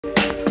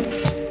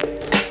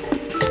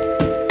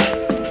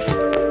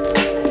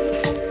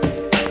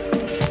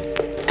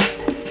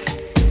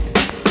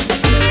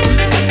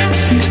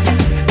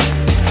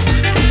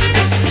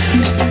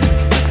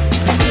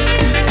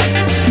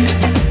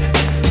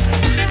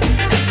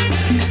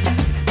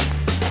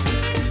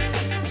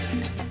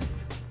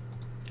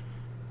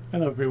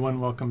Hello everyone,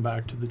 welcome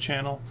back to the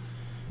channel.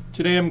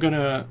 Today I'm going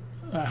to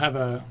have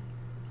a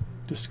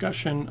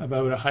discussion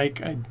about a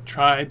hike I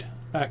tried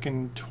back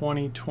in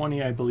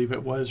 2020, I believe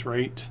it was,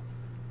 right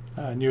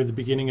near the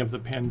beginning of the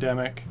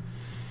pandemic.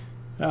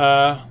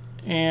 And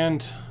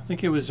I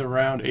think it was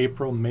around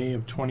April, May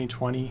of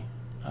 2020.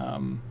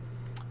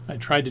 I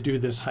tried to do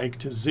this hike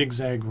to Zig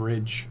Zag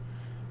Ridge.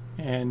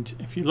 And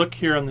if you look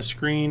here on the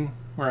screen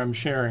where I'm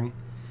sharing,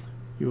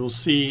 you will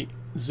see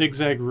Zig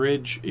Zag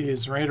Ridge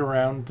is right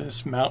around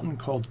this mountain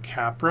called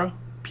Capra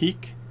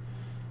Peak,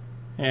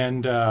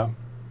 and yeah,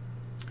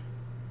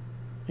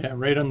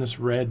 right on this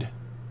red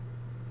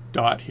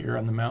dot here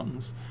on the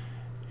mountains.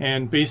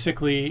 And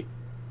basically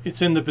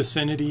it's in the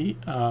vicinity.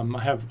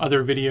 I have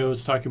other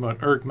videos talking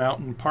about Erg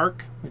Mountain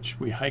Park, which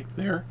we hiked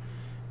there.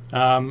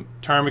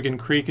 Ptarmigan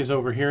Creek is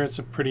over here. It's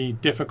a pretty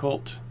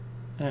difficult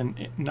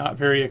and not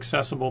very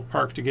accessible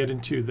park to get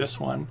into, this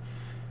one,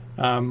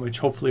 which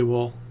hopefully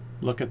we'll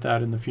look at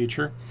that in the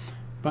future.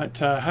 But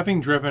having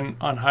driven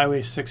on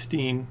Highway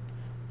 16,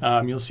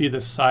 you'll see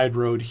this side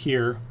road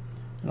here,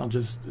 and I'll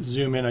just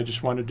zoom in. I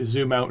just wanted to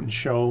zoom out and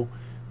show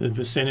the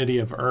vicinity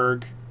of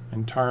Erg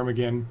and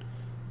Ptarmigan,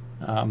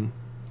 and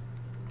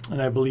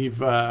I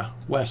believe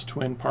West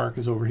Twin Park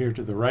is over here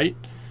to the right,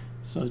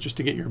 so just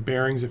to get your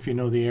bearings if you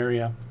know the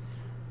area.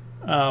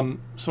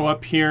 So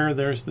up here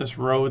there's this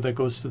road that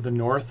goes to the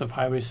north of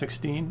Highway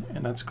 16,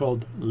 and that's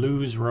called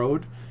Loos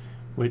Road,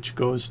 which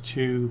goes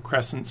to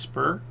Crescent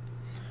Spur.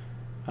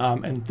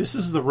 And this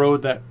is the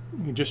road that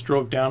we just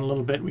drove down a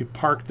little bit. We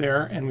parked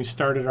there and we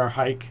started our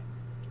hike.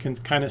 You can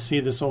kind of see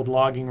this old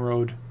logging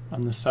road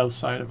on the south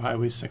side of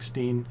Highway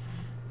 16.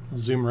 I'll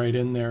zoom right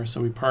in there.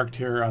 So we parked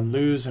here on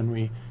Loos and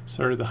we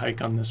started the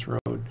hike on this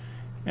road.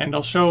 And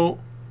I'll show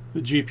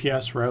the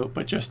GPS route,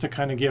 but just to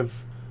kind of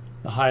give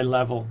the high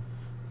level.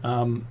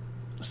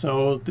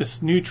 So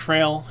this new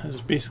trail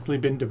has basically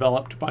been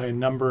developed by a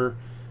number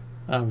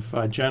of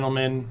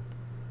gentlemen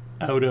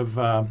out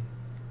of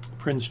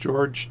Prince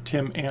George,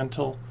 Tim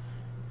Antle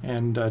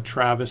and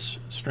Travis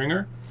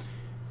Stringer,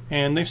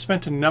 and they've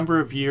spent a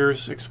number of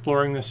years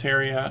exploring this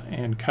area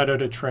and cut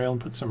out a trail and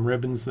put some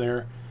ribbons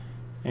there.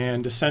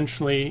 And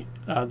essentially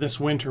this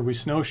winter we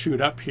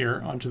snowshoed up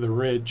here onto the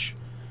ridge,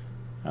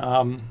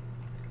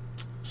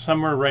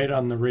 somewhere right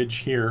on the ridge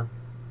here,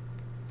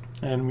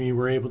 and we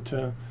were able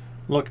to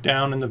look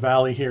down in the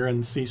valley here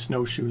and see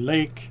Snowshoe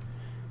Lake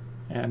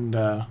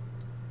and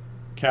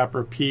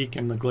Capra Peak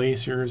and the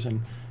glaciers,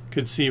 and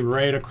could see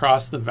right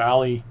across the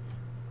valley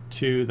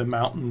to the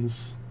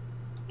mountains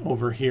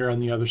over here on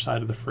the other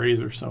side of the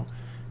Fraser. So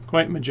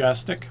quite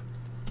majestic.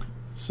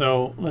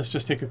 So let's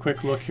just take a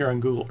quick look here on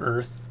Google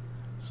Earth.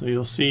 So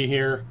you'll see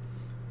here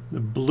the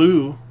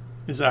blue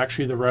is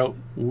actually the route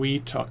we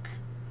took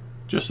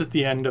just at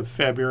the end of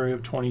February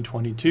of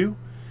 2022,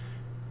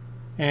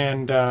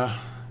 and it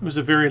was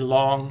a very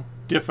long,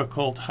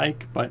 difficult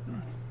hike, but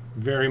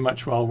very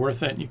much well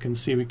worth it. You can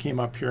see we came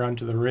up here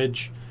onto the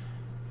ridge,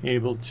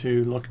 able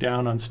to look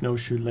down on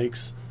Snowshoe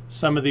Lakes.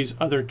 Some of these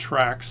other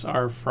tracks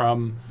are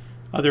from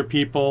other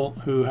people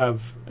who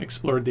have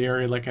explored the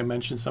area, like I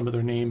mentioned some of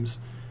their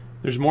names.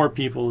 There's more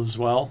people as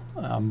well,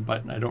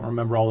 but I don't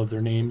remember all of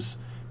their names.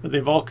 But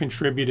they've all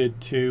contributed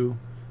to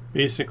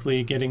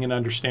basically getting an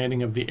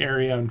understanding of the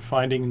area and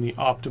finding the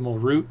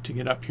optimal route to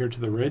get up here to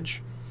the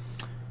ridge.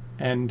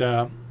 And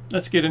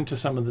let's get into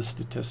some of the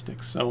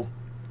statistics. So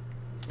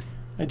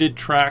I did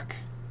track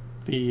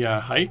the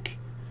hike,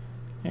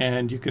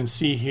 and you can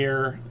see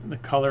here the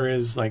color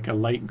is like a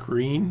light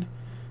green,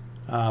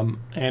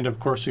 and of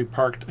course we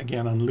parked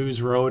again on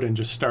Loos Road and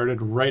just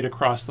started right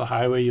across the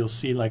highway. You'll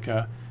see like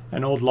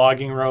an old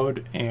logging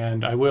road,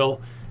 and I will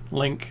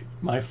link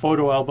my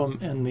photo album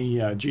and the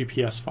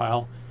GPS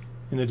file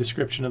in the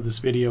description of this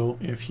video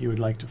if you would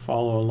like to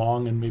follow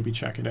along and maybe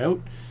check it out.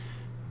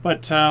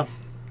 But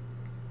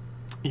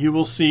you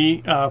will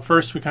see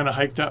first we kind of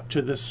hiked up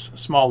to this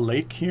small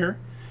lake here,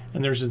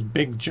 and there's this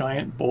big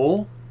giant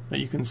bowl that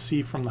you can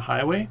see from the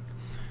highway,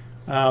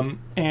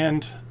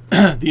 and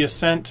the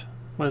ascent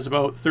was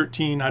about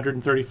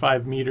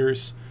 1,335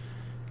 meters.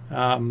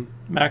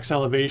 Max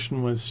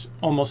elevation was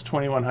almost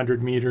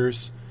 2,100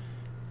 meters.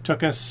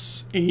 Took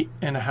us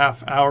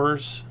 8.5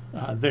 hours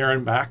there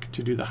and back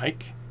to do the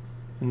hike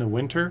in the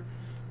winter.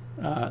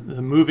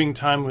 The moving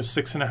time was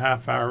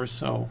 6.5 hours,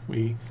 so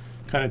we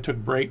kind of took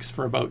breaks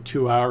for about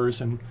 2 hours,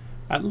 and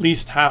at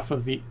least half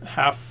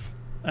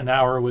an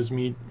hour was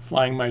me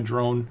flying my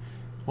drone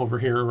over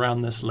here around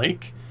this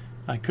lake.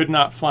 I could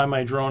not fly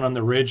my drone on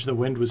the ridge. The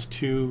wind was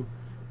too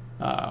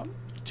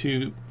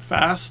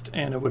fast,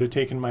 and it would have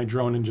taken my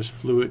drone and just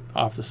flew it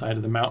off the side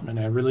of the mountain, and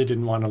I really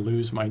didn't want to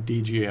lose my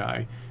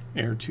DJI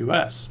Air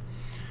 2S.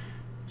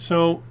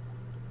 So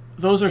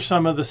those are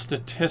some of the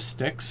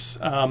statistics.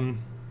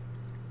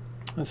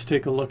 Let's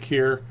take a look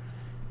here.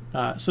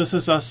 So this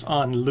is us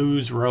on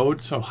Loos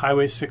Road. So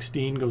Highway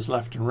 16 goes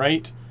left and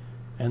right,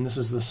 and this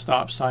is the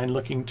stop sign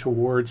looking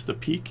towards the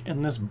peak,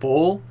 and this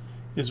bowl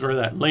is where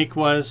that lake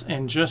was,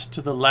 and just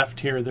to the left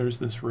here there's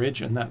this ridge,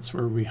 and that's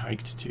where we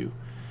hiked to.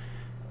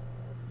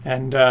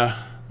 And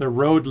the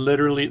road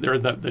literally, or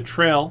the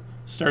trail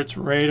starts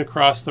right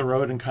across the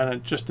road, and kind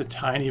of just a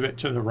tiny bit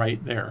to the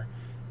right there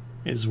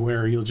is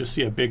where you'll just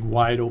see a big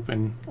wide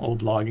open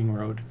old logging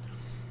road.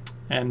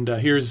 And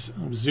here's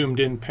a zoomed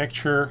in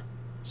picture.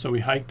 So we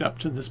hiked up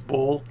to this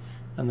bowl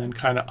and then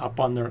kind of up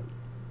on the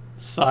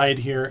side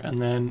here, and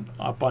then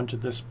up onto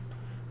this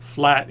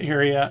flat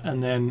area,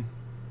 and then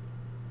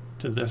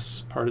to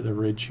this part of the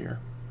ridge here.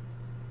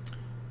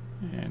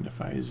 And if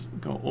I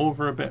go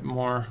over a bit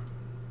more,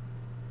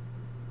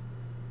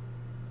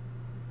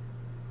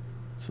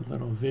 it's a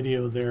little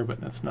video there, but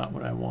that's not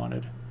what I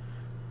wanted,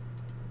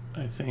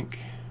 I think.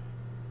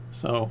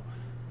 So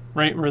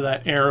right where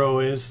that arrow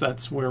is,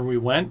 that's where we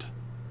went.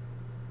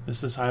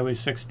 This is Highway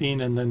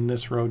 16, and then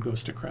this road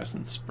goes to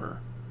Crescent Spur.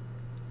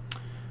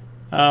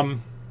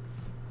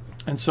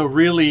 And so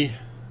really,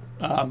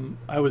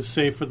 I would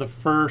say for the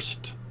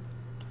first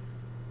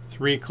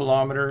 3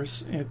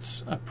 kilometers,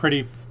 it's a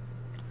pretty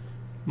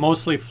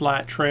mostly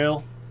flat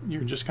trail.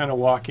 You're just kind of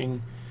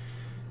walking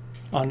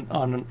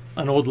on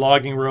an old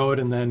logging road,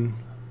 and then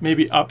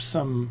maybe up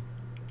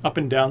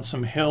and down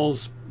some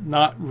hills,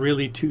 not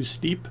really too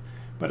steep.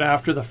 But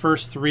after the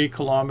first 3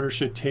 kilometers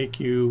should take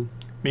you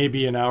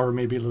maybe an hour,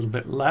 maybe a little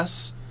bit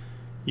less.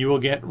 You will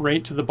get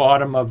right to the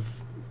bottom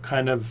of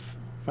kind of,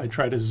 if I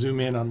try to zoom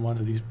in on one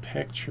of these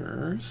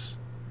pictures,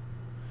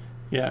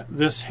 yeah,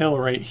 this hill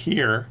right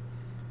here,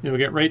 you'll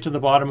get right to the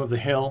bottom of the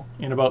hill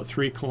in about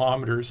 3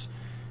 kilometers.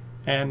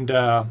 And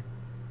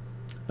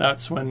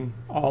that's when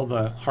all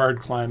the hard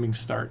climbing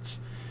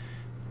starts.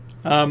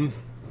 And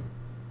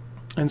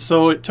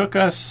so it took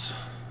us,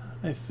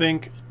 I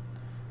think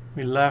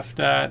we left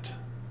at,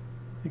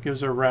 I think it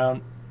was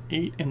around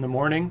 8 in the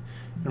morning,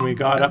 and we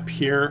got up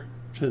here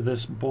to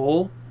this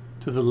bowl,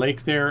 to the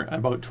lake there,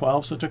 about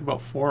 12, so it took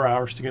about 4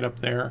 hours to get up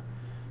there.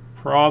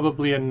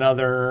 Probably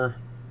another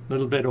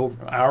little bit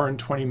over an hour and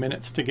 20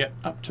 minutes to get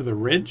up to the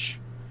ridge,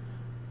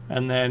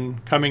 and then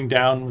coming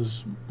down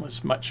was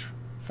much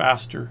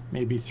faster,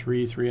 maybe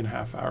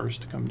 3.5 hours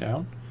to come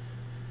down,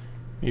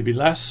 maybe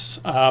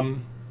less.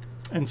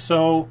 And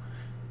so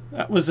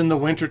that was in the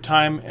winter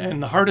time,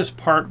 and the hardest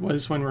part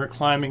was when we were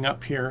climbing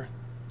up here.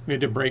 We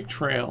had to break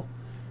trail,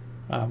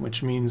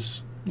 which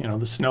means, you know,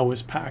 the snow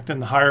was packed, and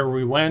the higher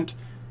we went,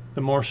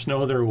 the more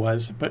snow there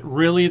was. But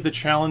really the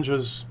challenge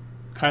was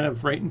kind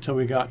of right until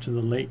we got to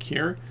the lake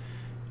here.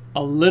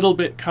 A little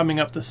bit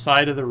coming up the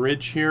side of the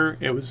ridge here,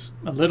 it was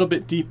a little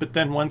bit deep, but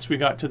then once we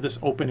got to this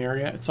open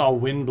area, it's all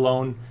wind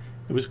blown.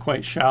 It was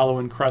quite shallow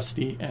and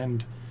crusty,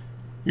 and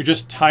you're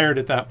just tired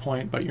at that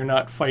point, but you're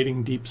not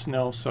fighting deep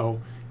snow,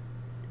 so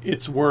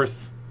it's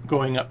worth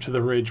going up to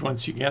the ridge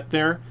once you get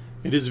there.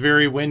 It is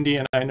very windy,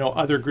 and I know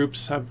other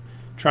groups have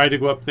tried to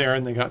go up there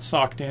and they got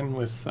socked in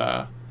with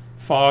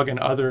fog and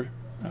other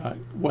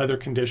weather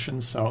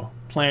conditions, so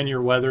plan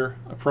your weather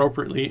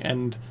appropriately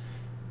and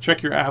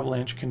check your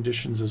avalanche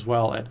conditions as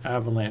well at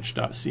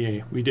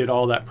avalanche.ca. We did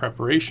all that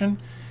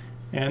preparation,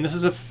 and this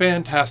is a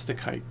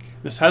fantastic hike.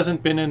 This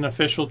hasn't been an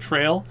official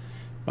trail,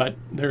 but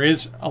there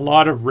is a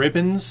lot of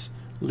ribbons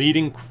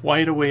leading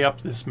quite a way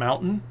up this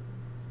mountain.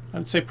 I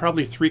would say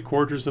probably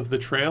 3/4 of the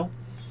trail.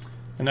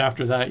 And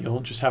after that,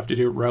 you'll just have to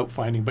do route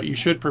finding, but you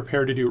should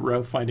prepare to do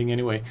route finding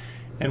anyway.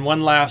 And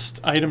one last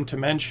item to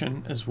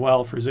mention as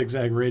well for Zig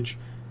Zag Ridge,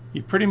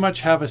 you pretty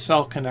much have a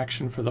cell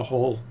connection for the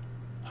whole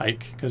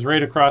hike, because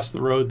right across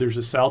the road there's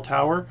a cell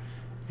tower,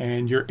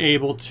 and you're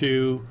able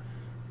to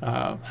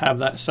have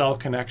that cell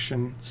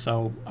connection.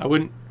 So I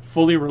wouldn't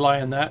fully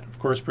rely on that. Of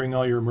course, bring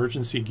all your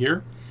emergency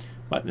gear,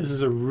 but this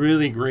is a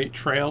really great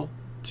trail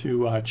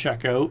to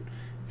check out.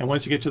 And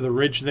once you get to the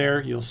ridge there,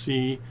 you'll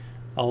see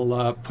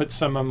I'll put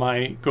some of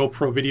my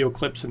GoPro video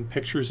clips and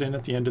pictures in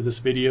at the end of this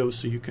video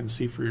so you can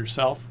see for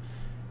yourself.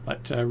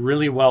 But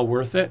really well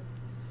worth it.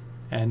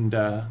 And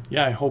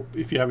yeah, I hope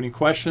if you have any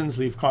questions,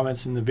 leave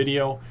comments in the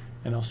video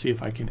and I'll see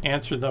if I can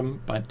answer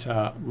them. But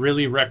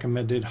really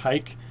recommended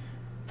hike.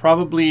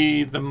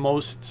 Probably the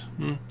most,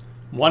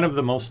 one of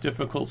the most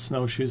difficult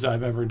snowshoes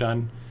I've ever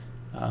done.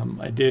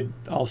 I did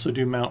also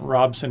do Mount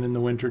Robson in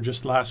the winter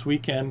just last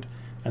weekend,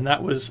 and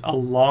that was a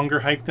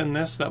longer hike than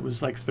this. That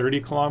was like 30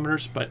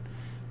 kilometers, but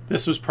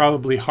this was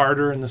probably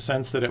harder in the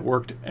sense that it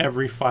worked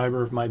every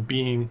fiber of my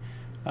being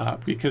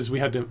because we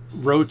had to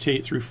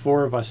rotate through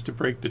 4 of us to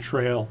break the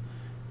trail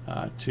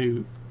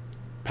to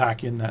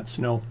pack in that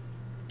snow.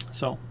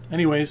 So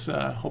anyways,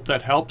 hope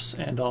that helps,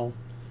 and I'll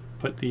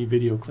put the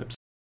video clips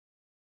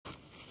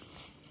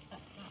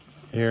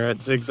here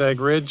at Zig Zag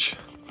Ridge,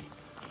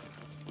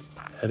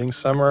 heading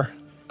somewhere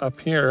up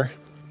here.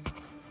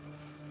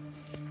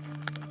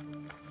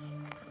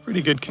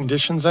 Pretty good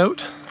conditions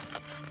out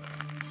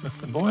with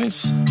the boys.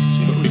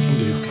 See what we can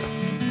do.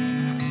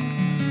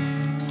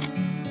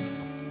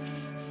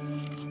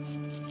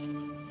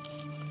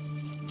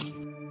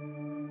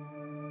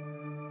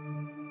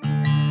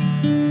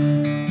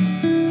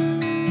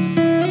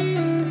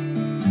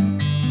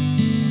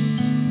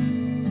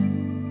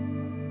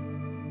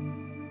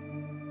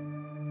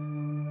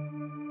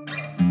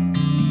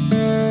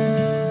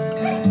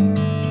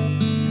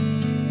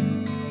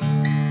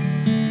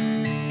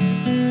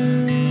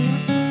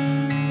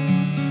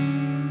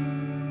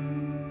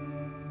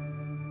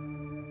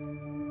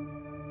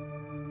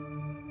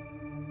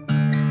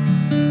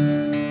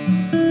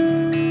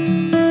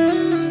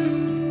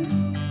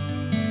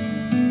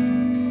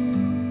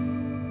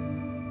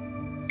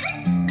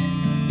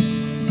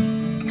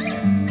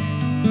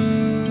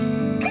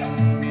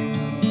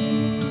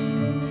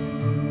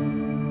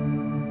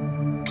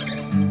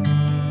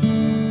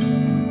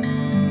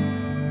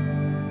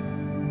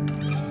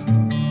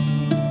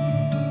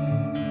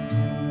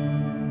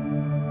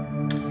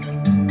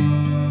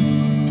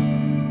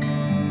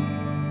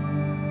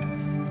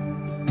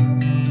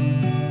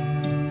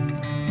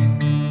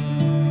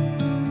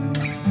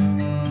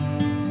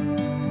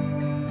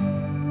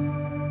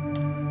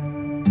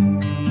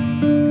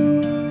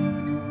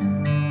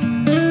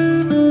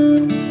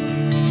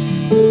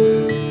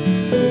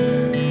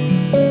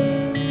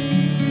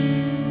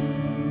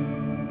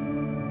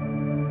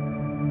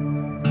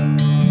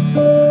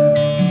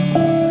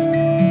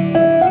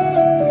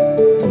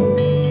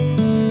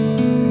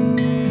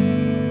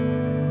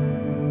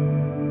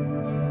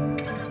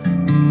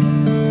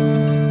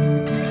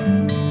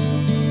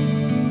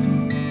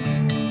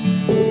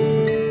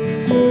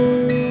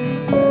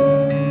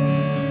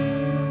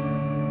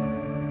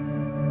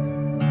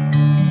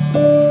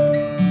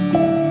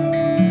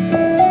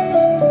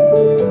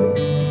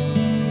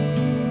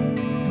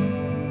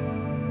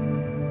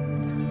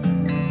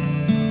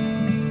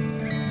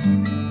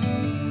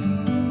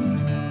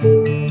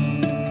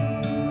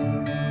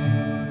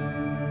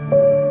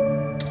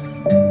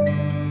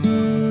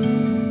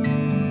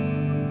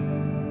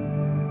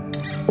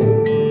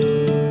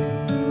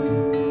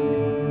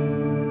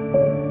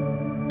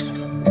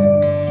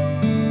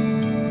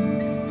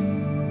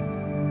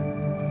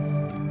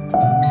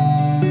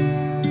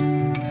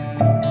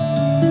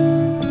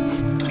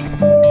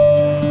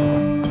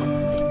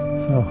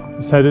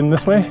 just head in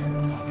this way?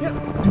 Yep.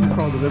 Just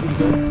follow the ribbon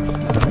there.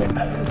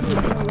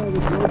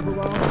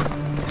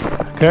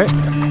 Okay.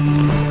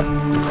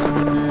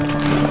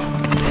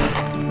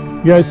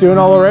 You guys doing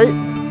all right?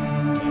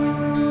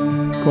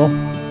 Cool.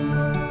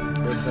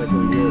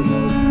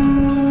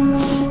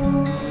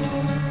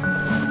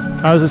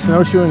 How's the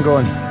snowshoeing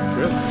going?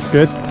 Good.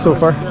 Good so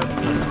far?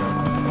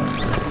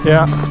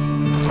 Yeah.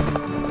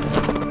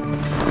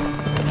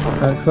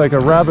 That looks like a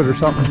rabbit or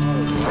something.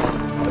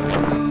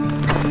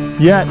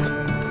 Yet.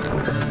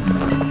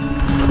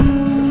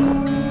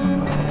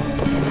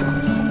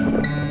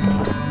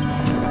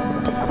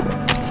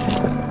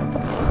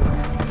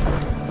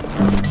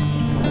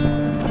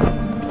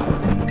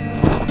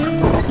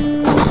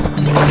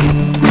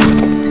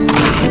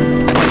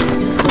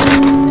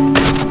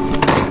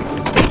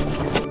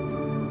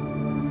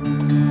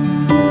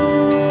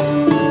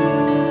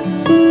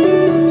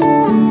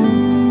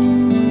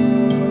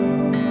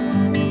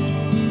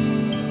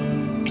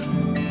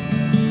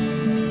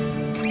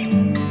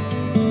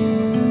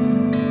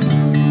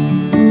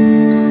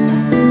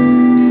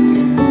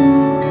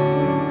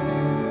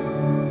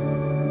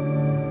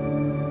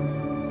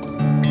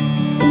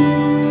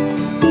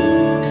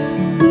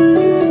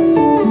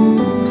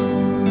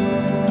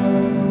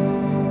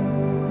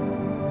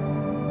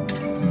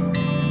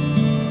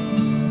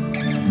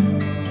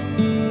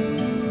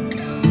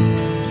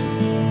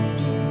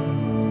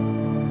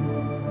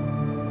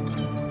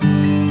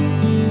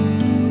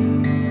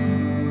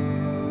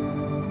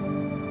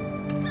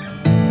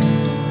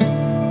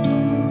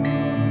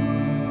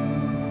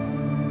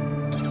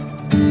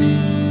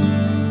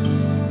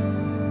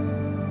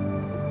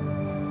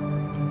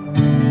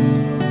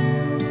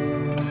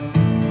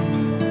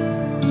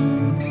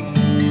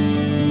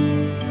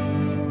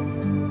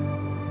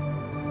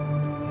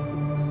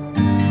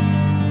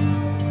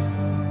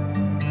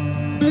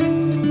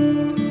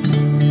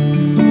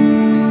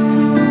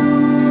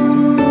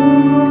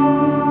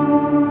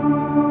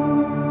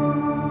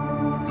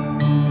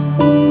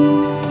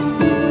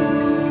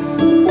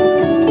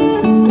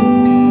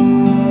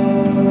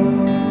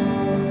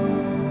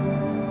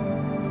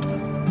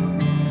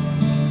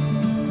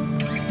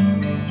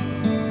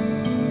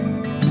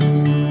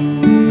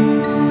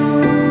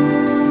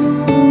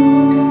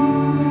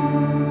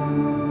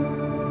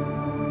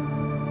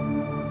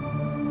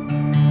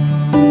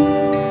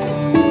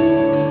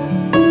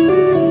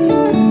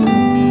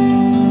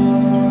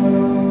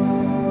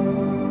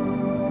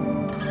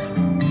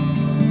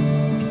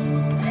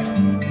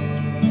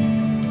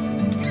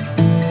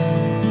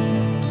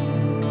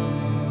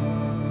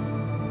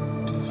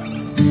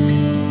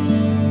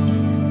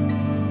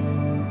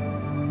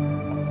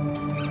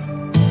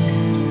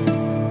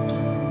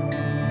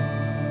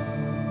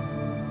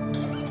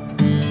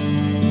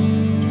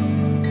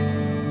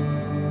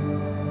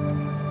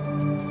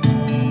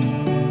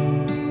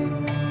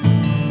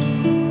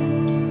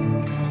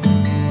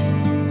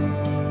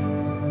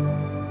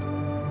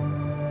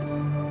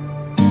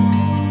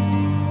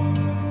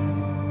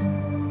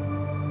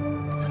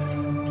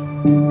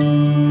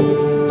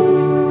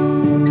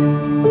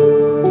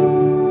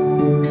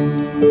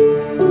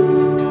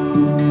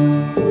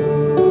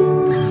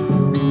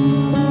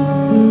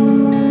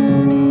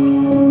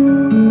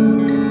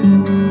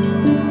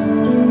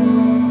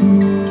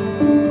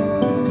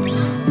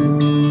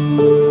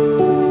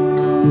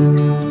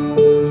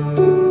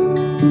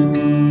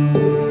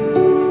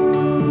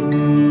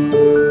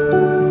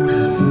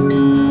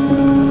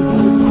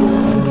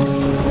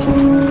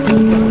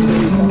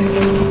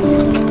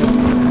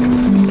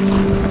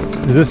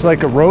 Is this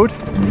like a road?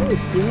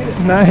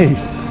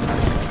 Nice.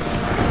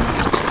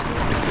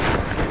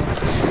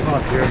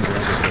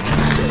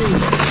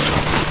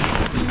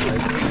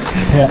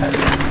 Yeah.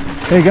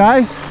 Hey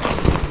guys,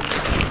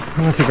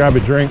 I want to grab a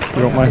drink if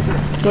you don't mind.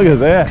 Look at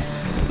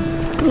this.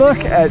 Look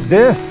at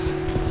this.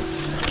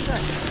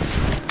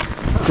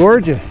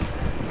 Gorgeous.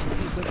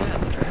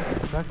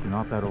 It's actually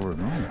not that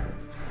overgrown.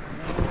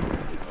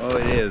 Oh,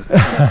 it is.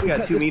 It's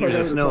got 2 meters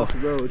of snow.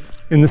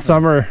 In the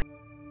summer.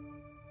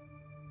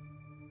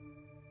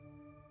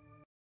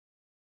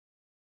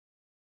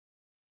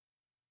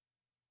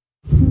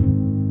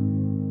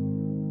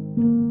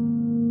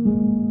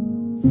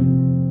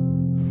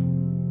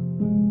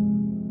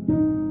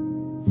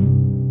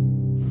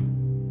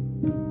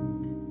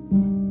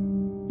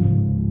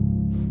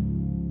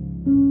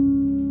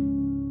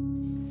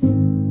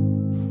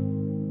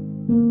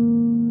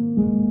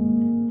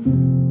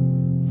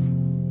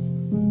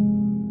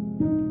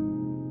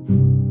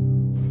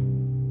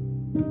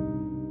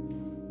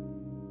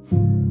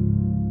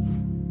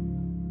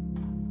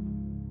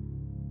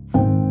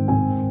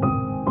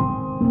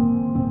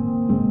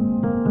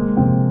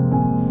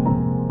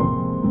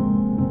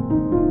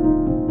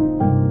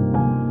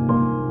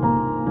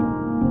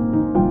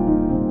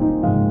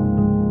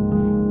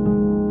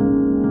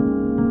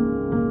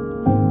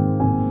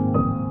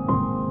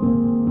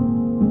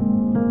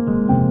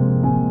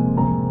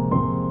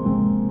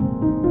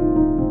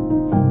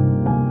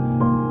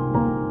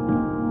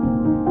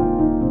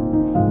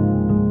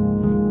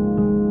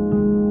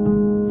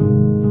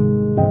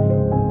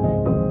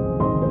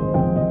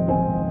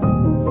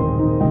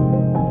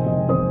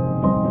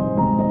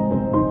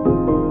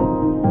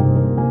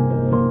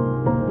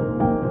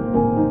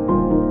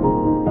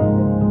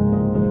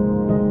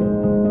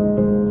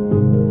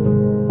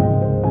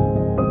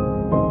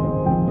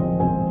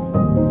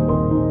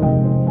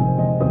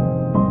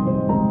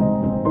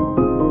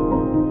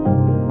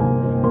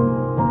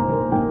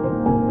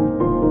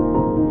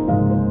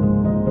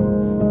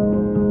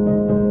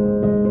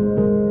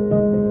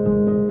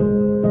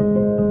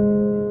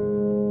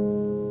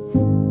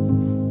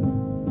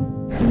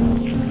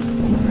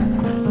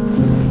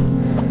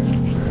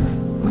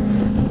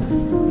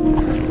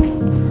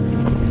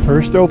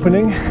 first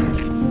opening.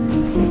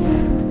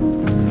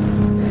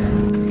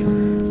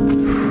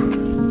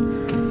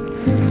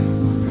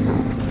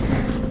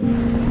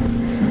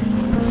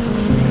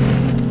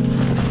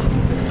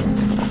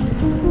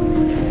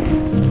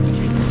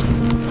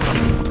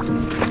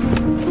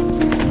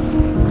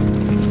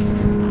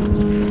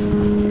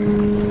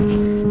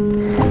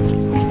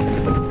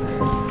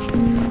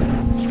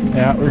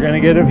 Yeah, we're gonna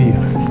get a view.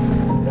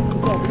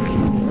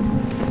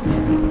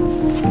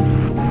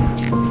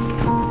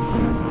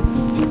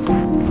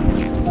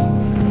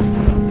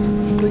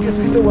 I guess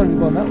we still wanted to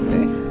go on that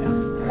way.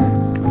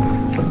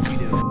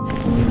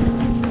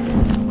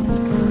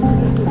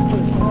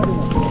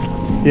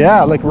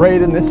 Yeah, like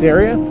right in this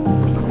area.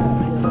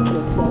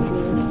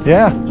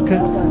 Yeah,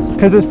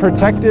 because it's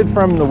protected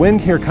from the wind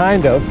here,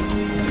 kind of.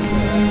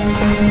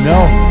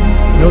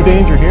 No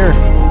danger here.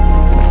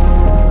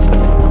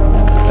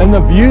 And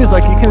the views,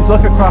 like you can just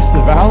look across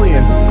the valley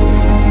and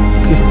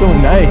just so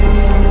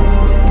nice.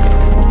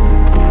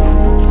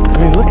 I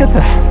mean, look at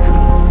that.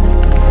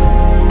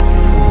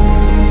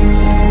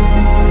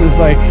 It's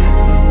like,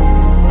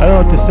 I don't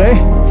know what to say.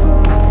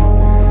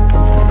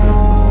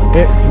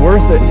 It's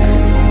worth it.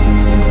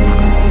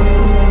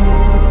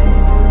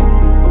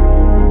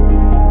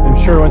 I'm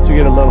sure once we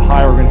get a little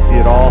higher, we're going to see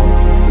it all.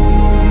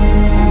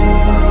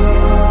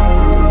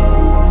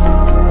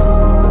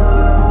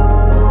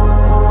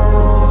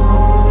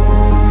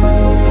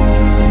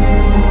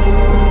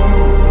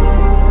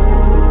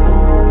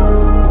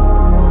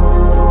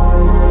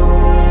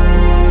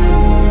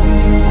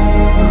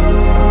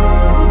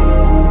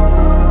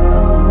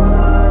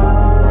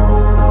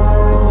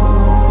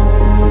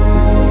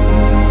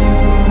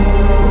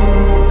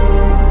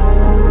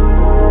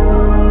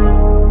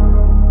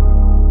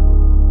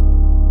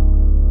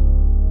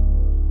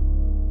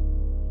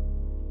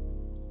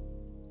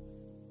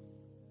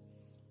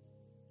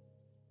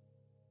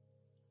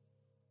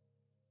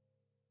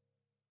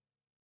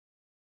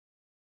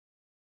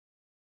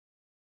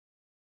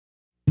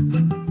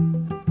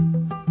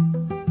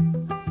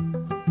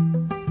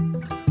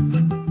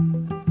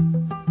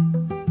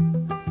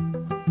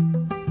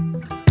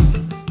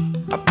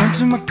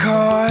 To my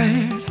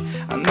card,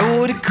 I know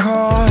what it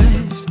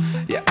costs.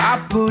 Yeah, I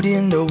put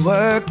in the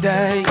work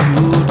that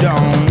you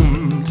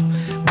don't.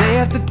 Day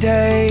after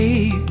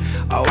day,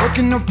 I work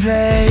and I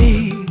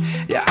play.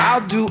 Yeah,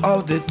 I'll do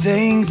all the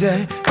things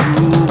that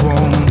you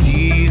won't.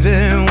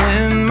 Even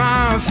when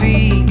my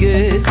feet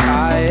get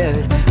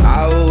tired,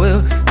 I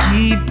will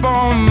keep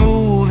on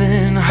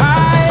moving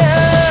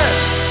higher.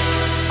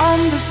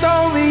 I'm the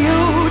story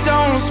you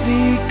don't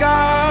speak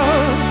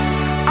of.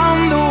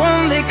 I'm the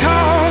one they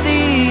call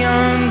the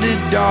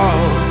underdog.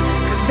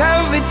 Cause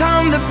every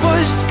time the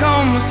push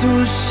comes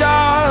to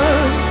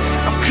shove,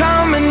 I'm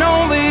climbing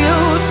over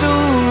you to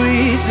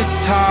reach the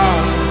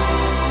top.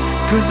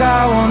 Cause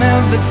I want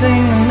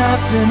everything and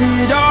nothing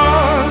at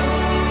all.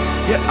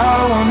 Yeah, I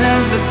want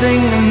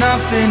everything and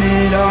nothing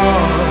at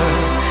all.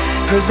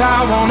 Cause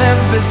I want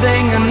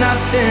everything and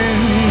nothing,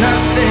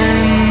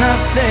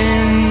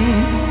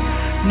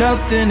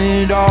 nothing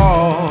at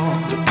all.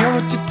 Don't care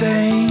what you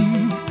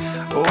think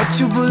or what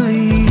you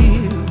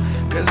believe,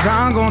 cause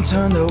I'm gonna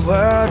turn the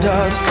world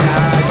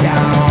upside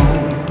down.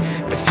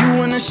 If you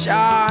want a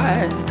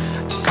shot,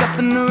 just step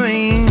in the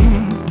ring.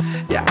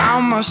 Yeah,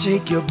 I'ma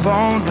shake your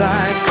bones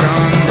like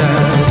thunder.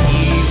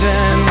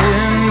 Even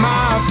when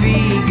my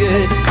feet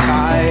get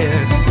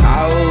tired,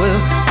 I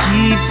will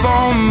keep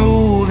on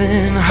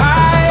moving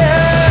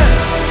higher.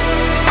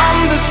 I'm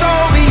the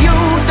story you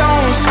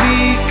don't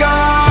speak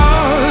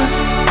of.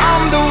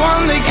 I'm the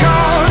one they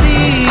call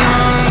the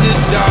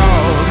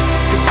underdog.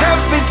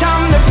 Every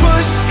time the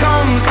push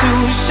comes to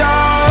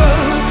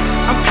shove,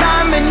 I'm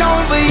climbing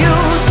over you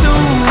to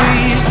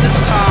reach the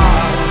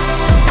top.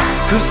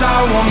 Cause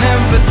I want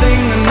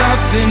everything and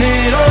nothing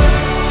at all.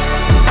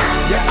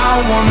 Yeah,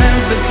 I want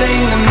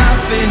everything and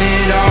nothing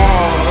at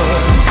all.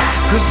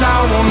 Cause I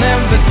want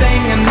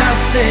everything and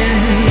nothing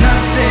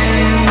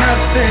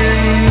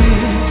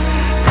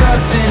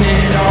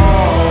at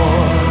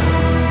all.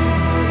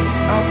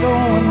 I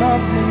don't want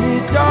nothing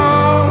at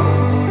all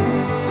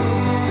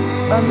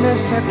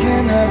unless I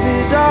can have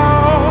it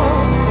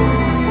all.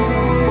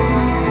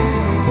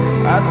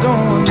 I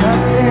don't want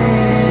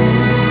nothing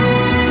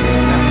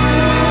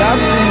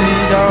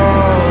at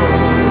all.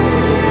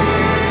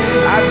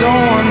 I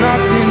don't want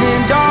nothing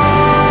at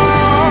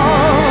all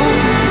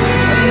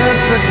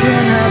unless I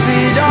can have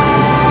it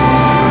all.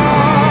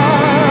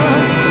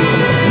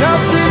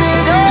 Nothing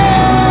at all.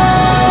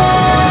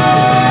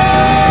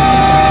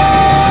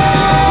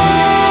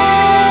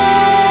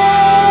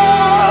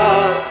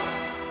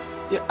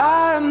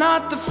 I'm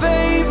not the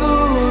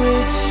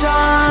favorite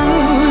son,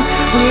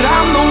 but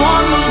I'm the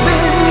one who's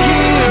been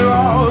here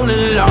all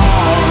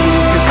along.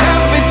 Cause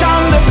every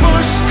time the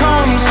push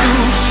comes to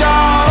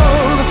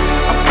shove,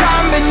 I'm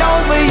climbing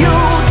over you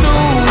to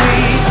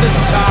reach the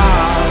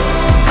top.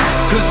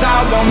 Cause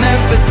I want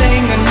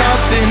everything and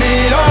nothing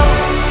at all.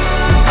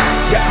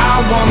 Yeah,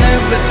 I want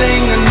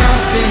everything and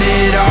nothing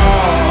at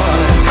all.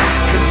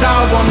 Cause I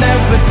want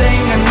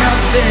everything and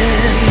nothing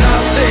nothing,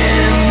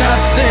 nothing,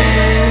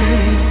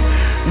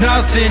 nothing,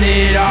 nothing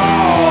at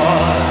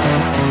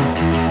all.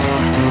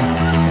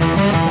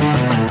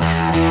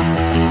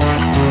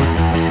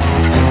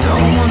 I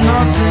don't want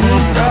nothing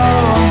at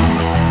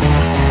all,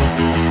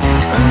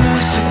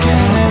 unless I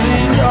can have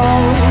it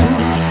all.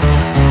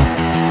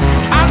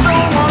 I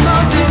don't want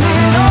nothing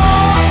at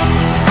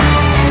all,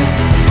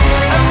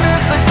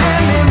 unless I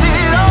can have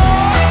it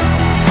all.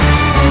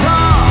 No,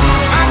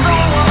 I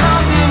don't want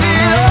nothing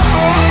at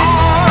all,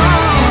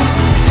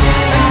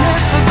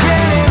 unless I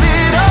can have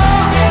it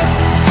all.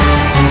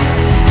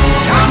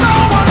 I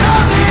don't want nothing.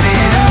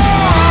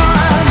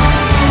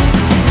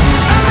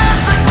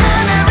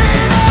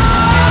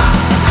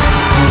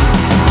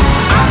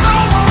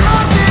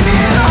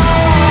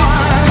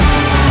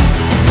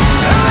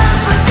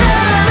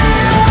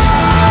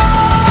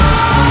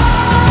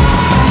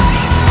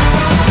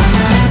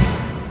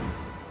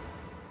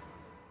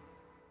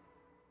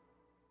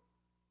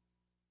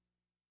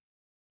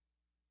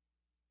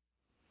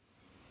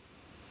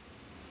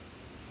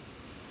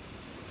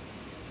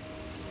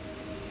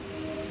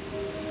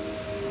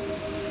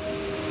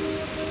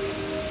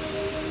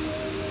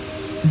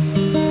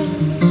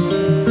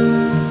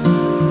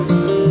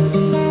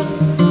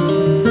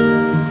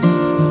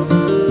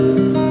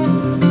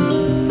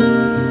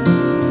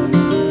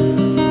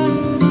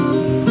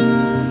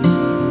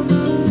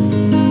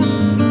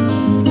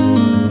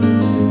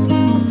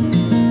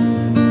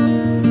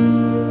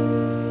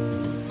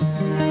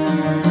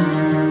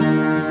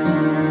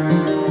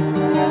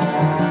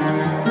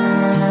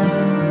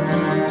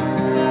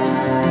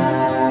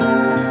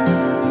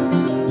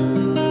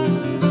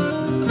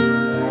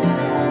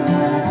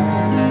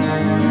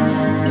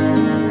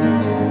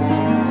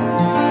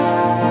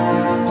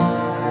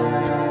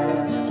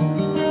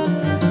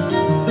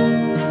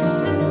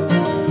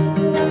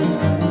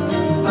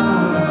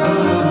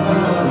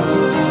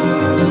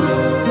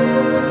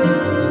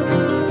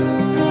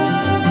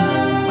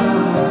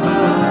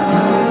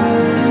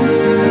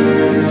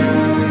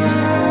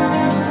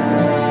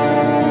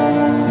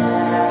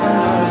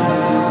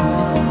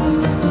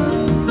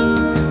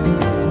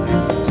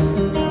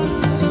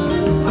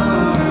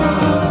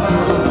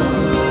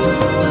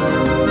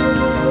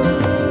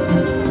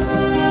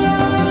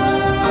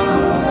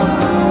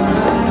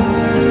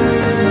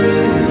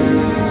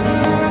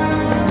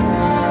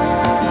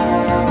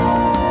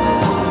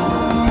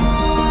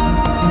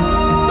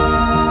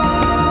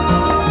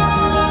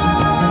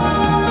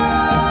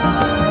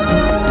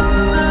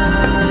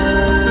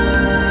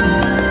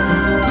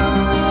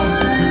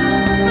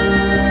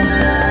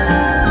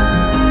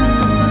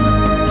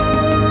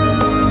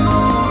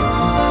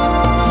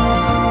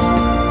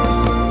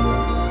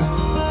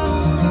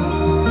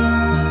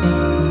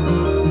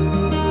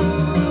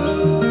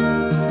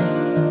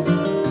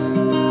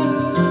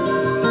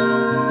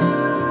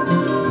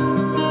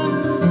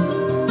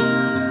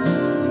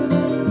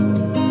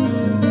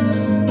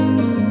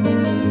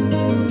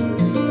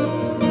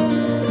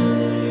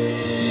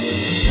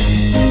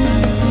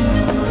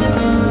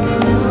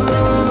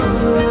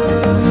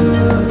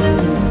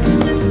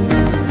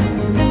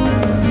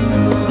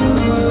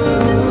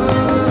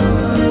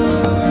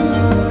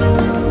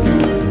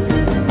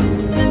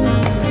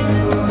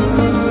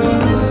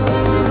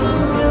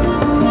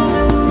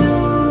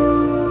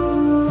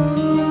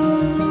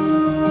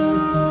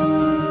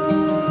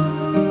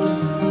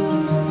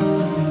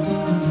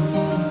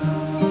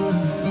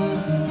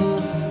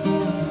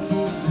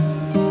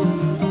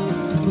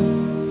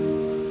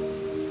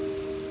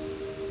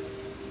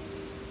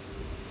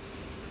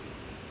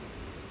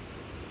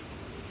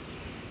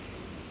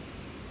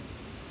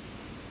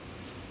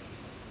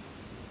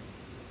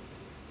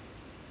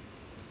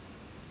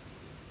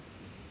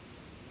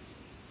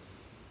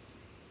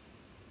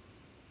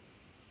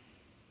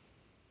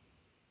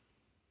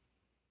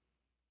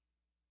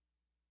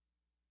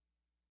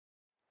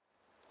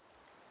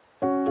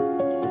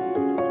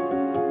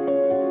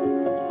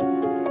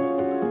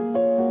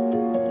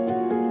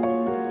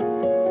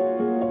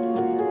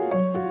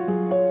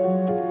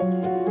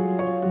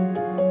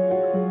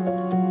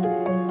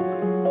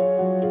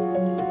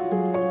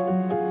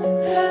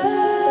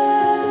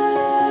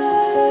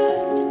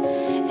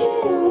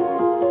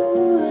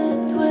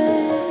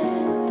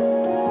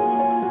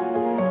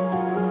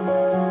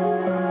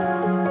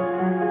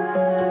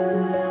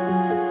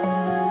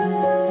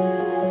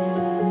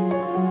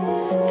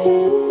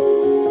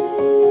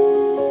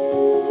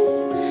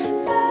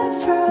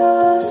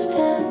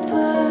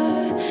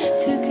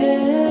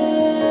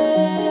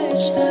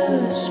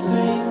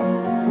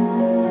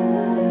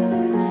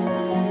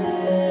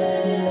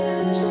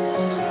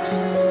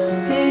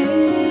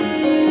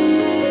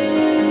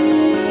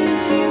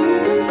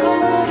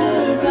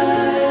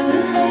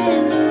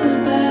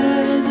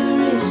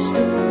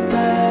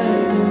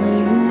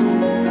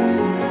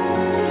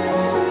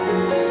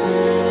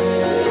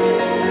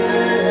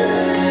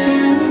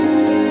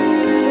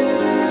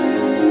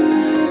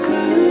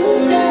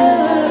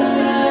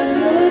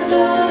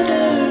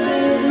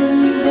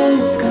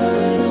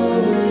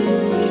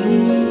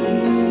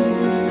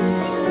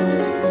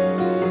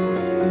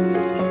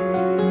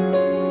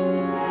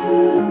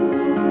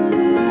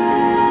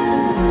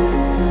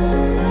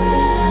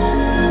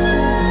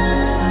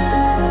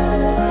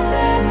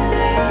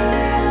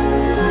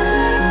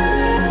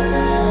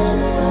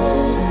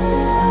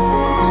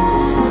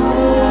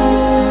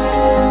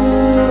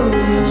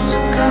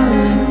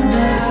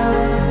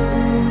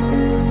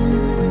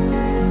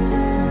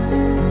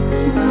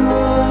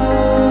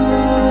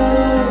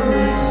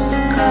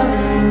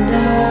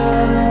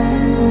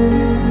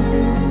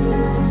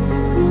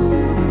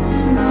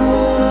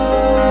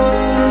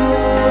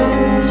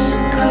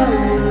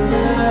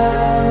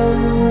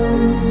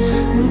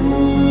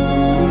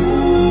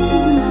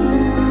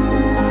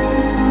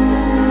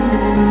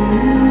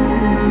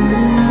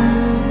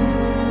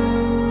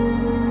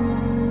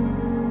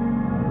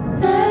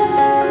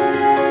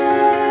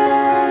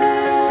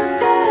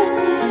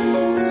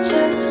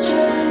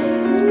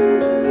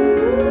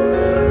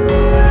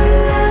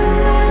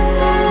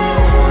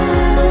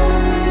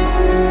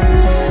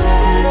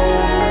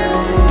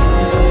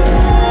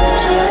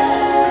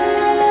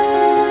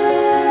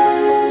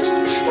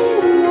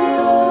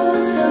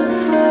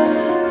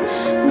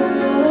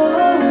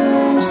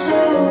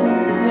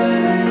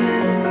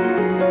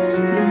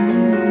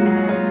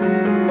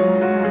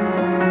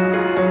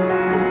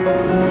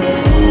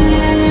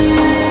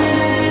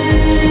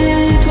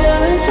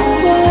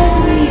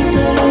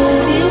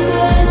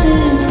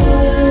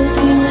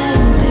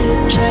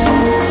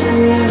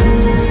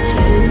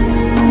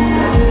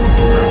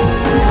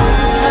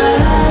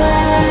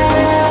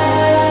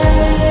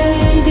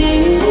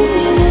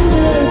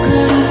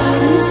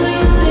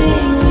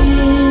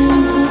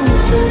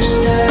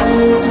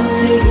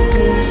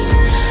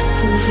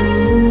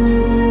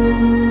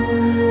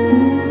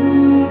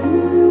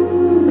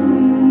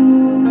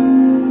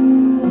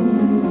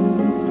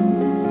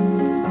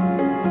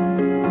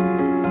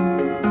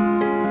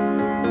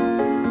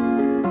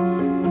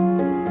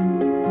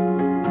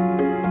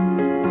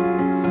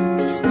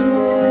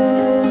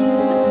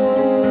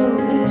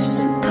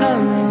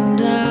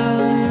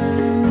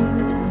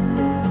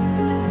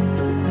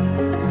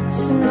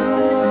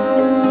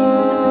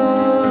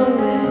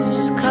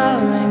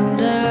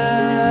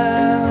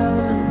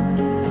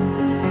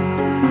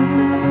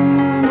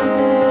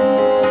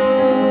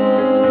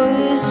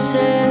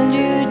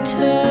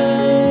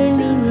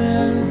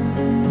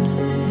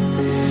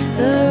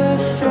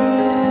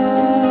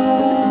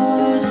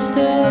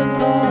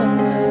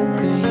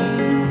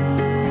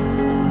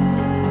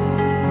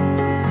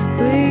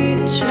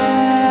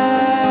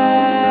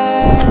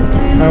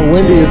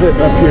 windy is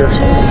it up here?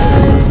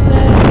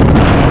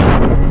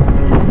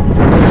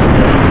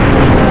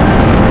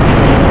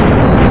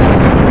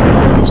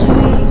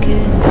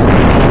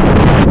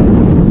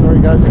 Sorry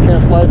guys, I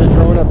can't fly the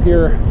drone up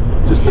here.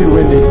 It's just too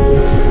windy.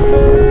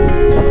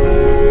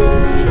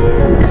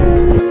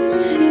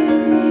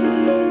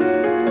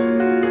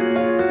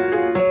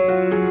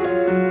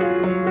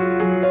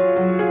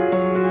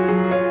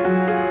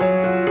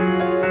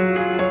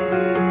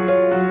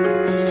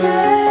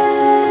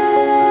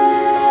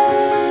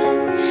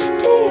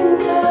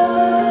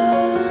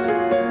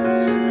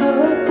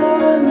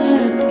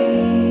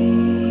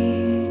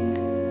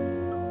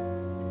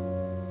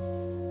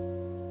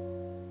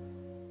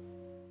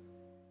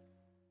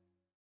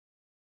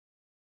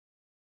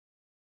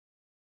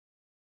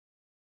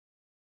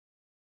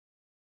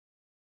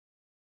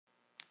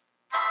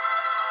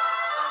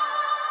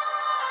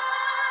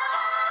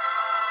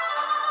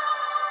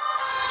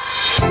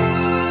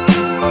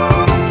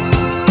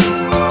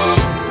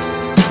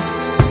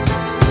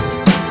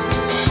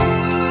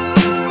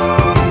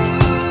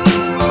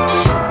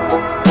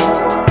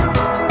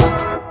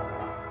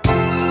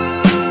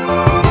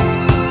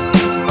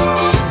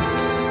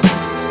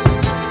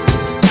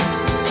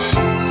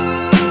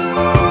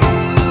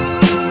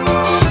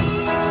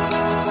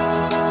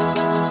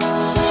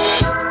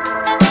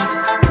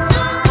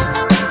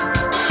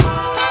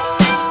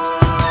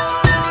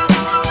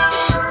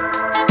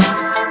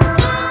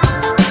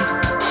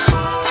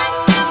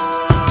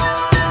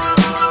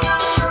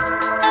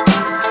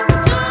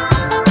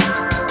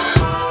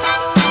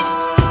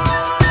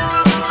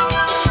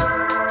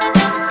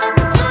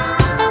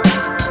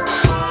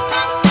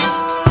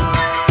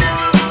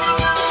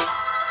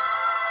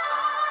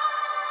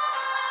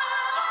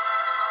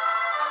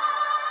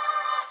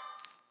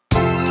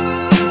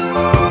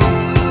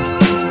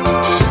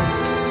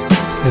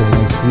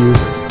 View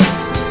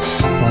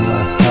one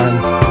last time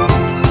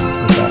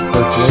with that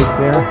first lake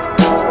there.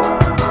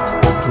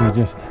 We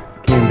just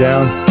came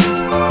down,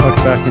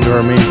 hooked back into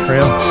our main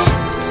trail,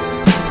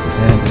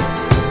 and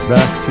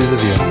back to the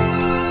vehicle.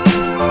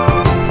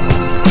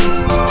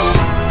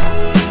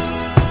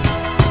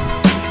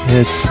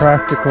 It's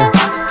practical.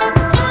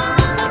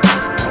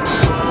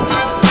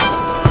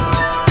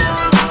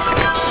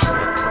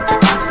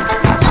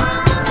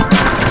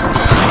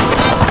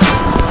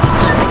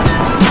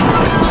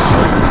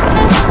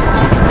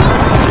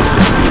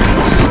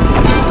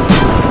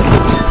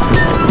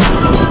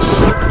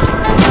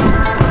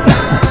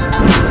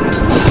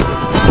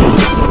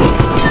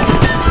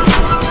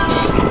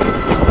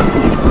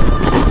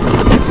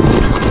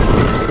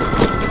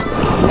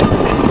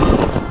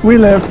 We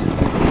lived.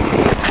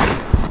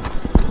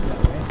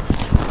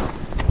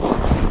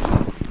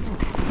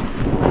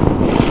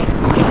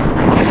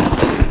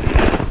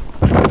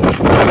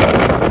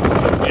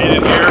 Made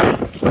it here.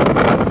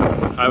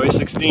 Highway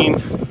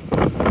 16.